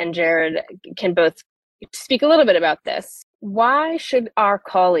and Jared can both speak a little bit about this. Why should our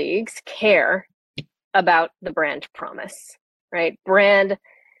colleagues care about the brand promise, right? Brand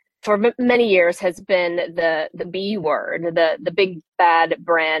for many years has been the B word, the big bad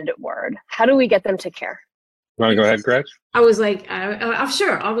brand word. How do we get them to care? You want to go ahead, Gretch? I was like,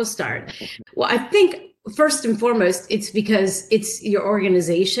 sure, I will start. Well, I think first and foremost, it's because it's your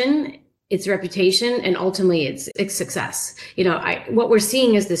organization, its reputation, and ultimately its success. What we're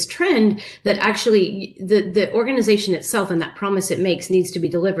seeing is this trend that actually the organization itself and that promise it makes needs to be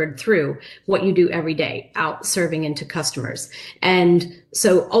delivered through what you do every day out serving into customers. And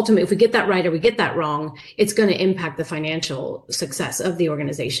so ultimately, if we get that right or we get that wrong, it's going to impact the financial success of the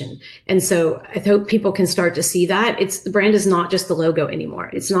organization. And so I hope people can start to see that the brand is not just the logo anymore.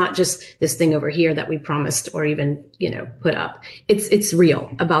 It's not just this thing over here that we promised or even, put up. It's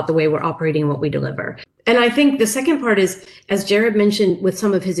real about the way we're operating and what we deliver. And I think the second part is, as Jared mentioned with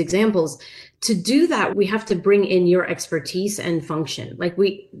some of his examples, to do that, we have to bring in your expertise and function. Like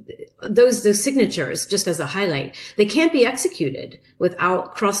those signatures, just as a highlight, they can't be executed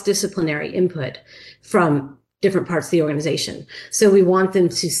without cross-disciplinary input from different parts of the organization. So we want them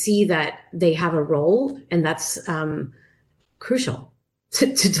to see that they have a role, and that's crucial to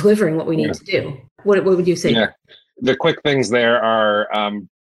delivering what we need to do. What would you say? Yeah, the quick things there are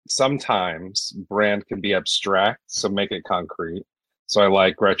sometimes brand can be abstract, so make it concrete. So I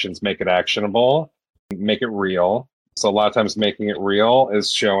like Gretchen's make it actionable, make it real. So a lot of times making it real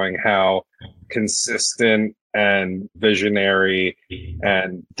is showing how consistent and visionary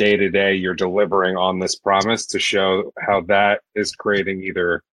and day-to-day you're delivering on this promise to show how that is creating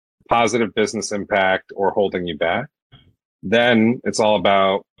either positive business impact or holding you back. Then it's all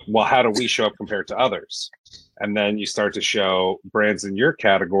about, well, how do we show up compared to others? And then you start to show brands in your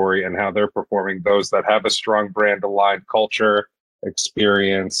category and how they're performing, those that have a strong brand aligned culture,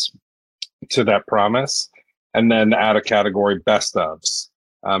 experience to that promise, and then add a category best ofs,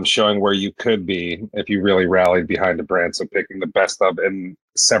 showing where you could be if you really rallied behind a brand. So picking the best of in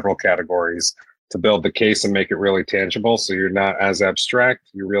several categories to build the case and make it really tangible. So you're not as abstract,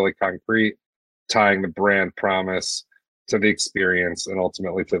 you're really concrete, tying the brand promise to the experience and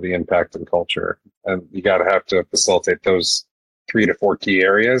ultimately to the impact and culture. And you got to have to facilitate those 3 to 4 key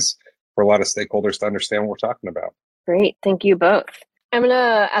areas for a lot of stakeholders to understand what we're talking about. Great. Thank you both. I'm going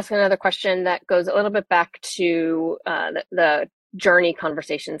to ask another question that goes a little bit back to the journey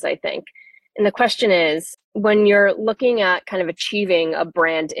conversations, I think. And the question is, when you're looking at kind of achieving a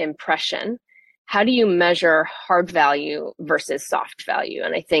brand impression, how do you measure hard value versus soft value?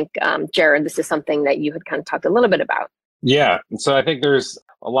 And I think, Jared, this is something that you had kind of talked a little bit about. Yeah. So I think there's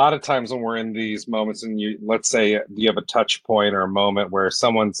a lot of times when we're in these moments and let's say you have a touch point or a moment where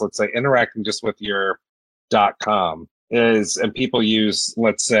someone's, let's say, interacting just with your .com and people use,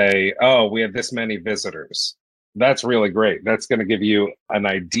 let's say, oh, we have this many visitors. That's really great. That's going to give you an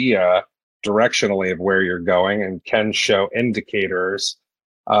idea directionally of where you're going and can show indicators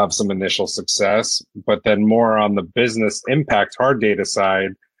of some initial success. But then more on the business impact hard data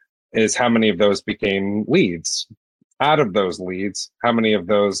side is how many of those became leads. Out of those leads, how many of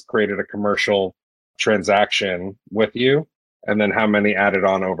those created a commercial transaction with you? And then how many added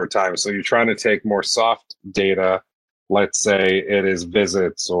on over time? So you're trying to take more soft data, let's say it is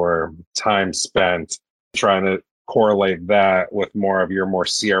visits or time spent, trying to correlate that with more of your more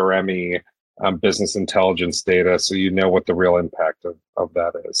CRM-y business intelligence data so you know what the real impact of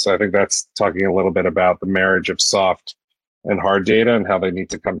that is. So I think that's talking a little bit about the marriage of soft and hard data and how they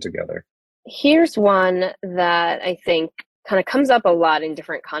need to come together. Here's one that I think kind of comes up a lot in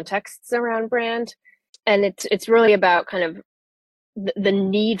different contexts around brand. And it's really about kind of the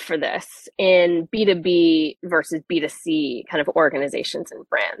need for this in B2B versus B2C kind of organizations and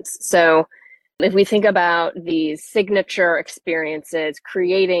brands. So if we think about these signature experiences,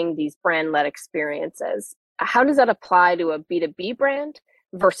 creating these brand-led experiences, how does that apply to a B2B brand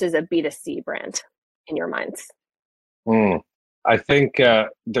versus a B2C brand in your minds? I think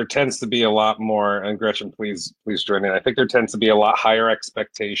there tends to be a lot more, and Gretchen, please join in. I think there tends to be a lot higher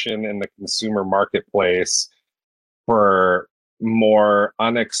expectation in the consumer marketplace for more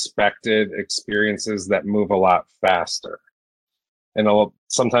unexpected experiences that move a lot faster. And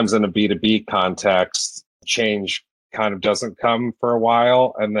sometimes in a B2B context, change kind of doesn't come for a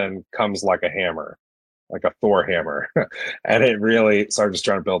while and then comes like a hammer. like a Thor hammer. And it really, so I'm just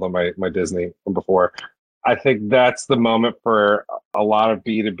trying to build on my Disney from before. I think that's the moment for a lot of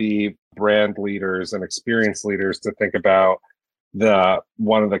B2B brand leaders and experience leaders to think about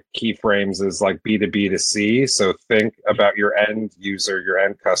one of the key frames is like B2B to C. So think about your end user, your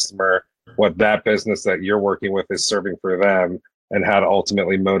end customer, what that business that you're working with is serving for them, and how to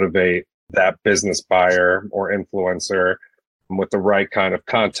ultimately motivate that business buyer or influencer with the right kind of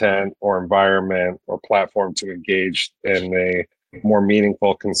content or environment or platform to engage in a more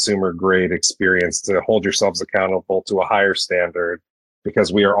meaningful consumer grade experience, to hold yourselves accountable to a higher standard,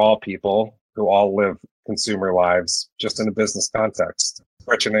 because we are all people who all live consumer lives, just in a business context.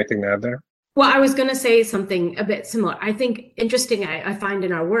 Gretchen, anything to add there? Well, I was going to say something a bit similar. I think interesting, I find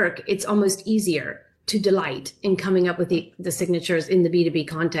in our work, it's almost easier to delight in coming up with the signatures in the B2B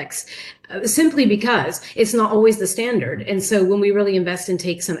context, simply because it's not always the standard. And so when we really invest and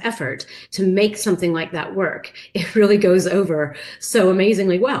take some effort to make something like that work, it really goes over so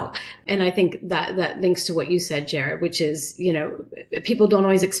amazingly well. And I think that links to what you said, Jared, which is, people don't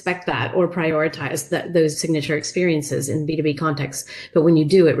always expect that or prioritize those signature experiences in B2B context. But when you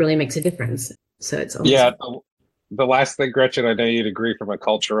do, it really makes a difference. So it's almost... Yeah. The last thing, Gretchen, I know you'd agree from a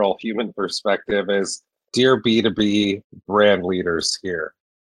cultural human perspective, is dear B2B brand leaders here,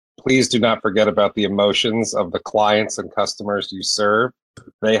 please do not forget about the emotions of the clients and customers you serve.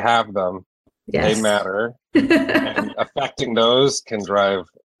 They have them. Yes. They matter. And affecting those can drive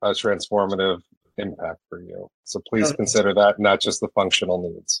a transformative impact for you. So please consider that, not just the functional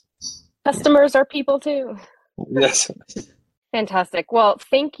needs. Customers are people too. Yes. Fantastic. Well,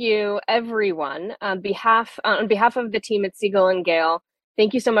 thank you, everyone. On behalf of the team at Siegel and Gale,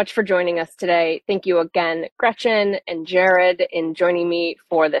 thank you so much for joining us today. Thank you again, Gretchen and Jared, in joining me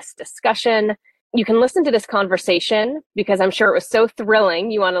for this discussion. You can listen to this conversation, because I'm sure it was so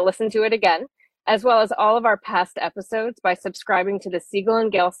thrilling, you want to listen to it again, as well as all of our past episodes, by subscribing to the Siegel and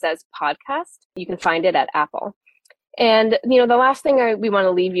Gale Says podcast. You can find it at Apple. And, the last thing we want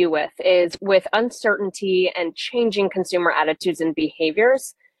to leave you with is, with uncertainty and changing consumer attitudes and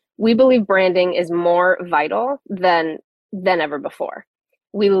behaviors, we believe branding is more vital than ever before.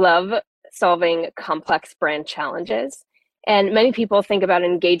 We love solving complex brand challenges. And many people think about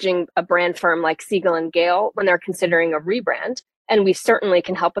engaging a brand firm like Siegel and Gale when they're considering a rebrand. And we certainly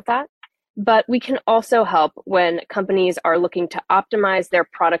can help with that. But we can also help when companies are looking to optimize their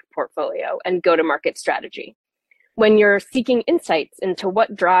product portfolio and go-to-market strategy. When you're seeking insights into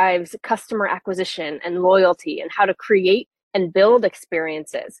what drives customer acquisition and loyalty, and how to create and build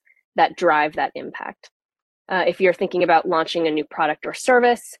experiences that drive that impact. If you're thinking about launching a new product or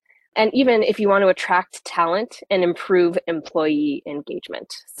service, and even if you want to attract talent and improve employee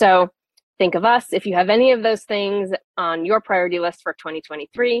engagement. So think of us. If you have any of those things on your priority list for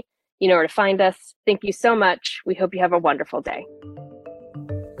 2023, you know where to find us. Thank you so much. We hope you have a wonderful day.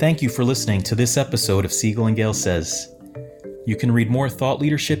 Thank you for listening to this episode of Siegel and Gale Says. You can read more thought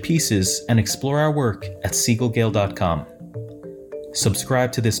leadership pieces and explore our work at siegelgale.com.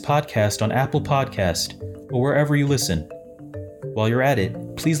 Subscribe to this podcast on Apple Podcast or wherever you listen. While you're at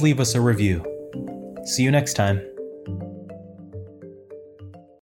it, please leave us a review. See you next time.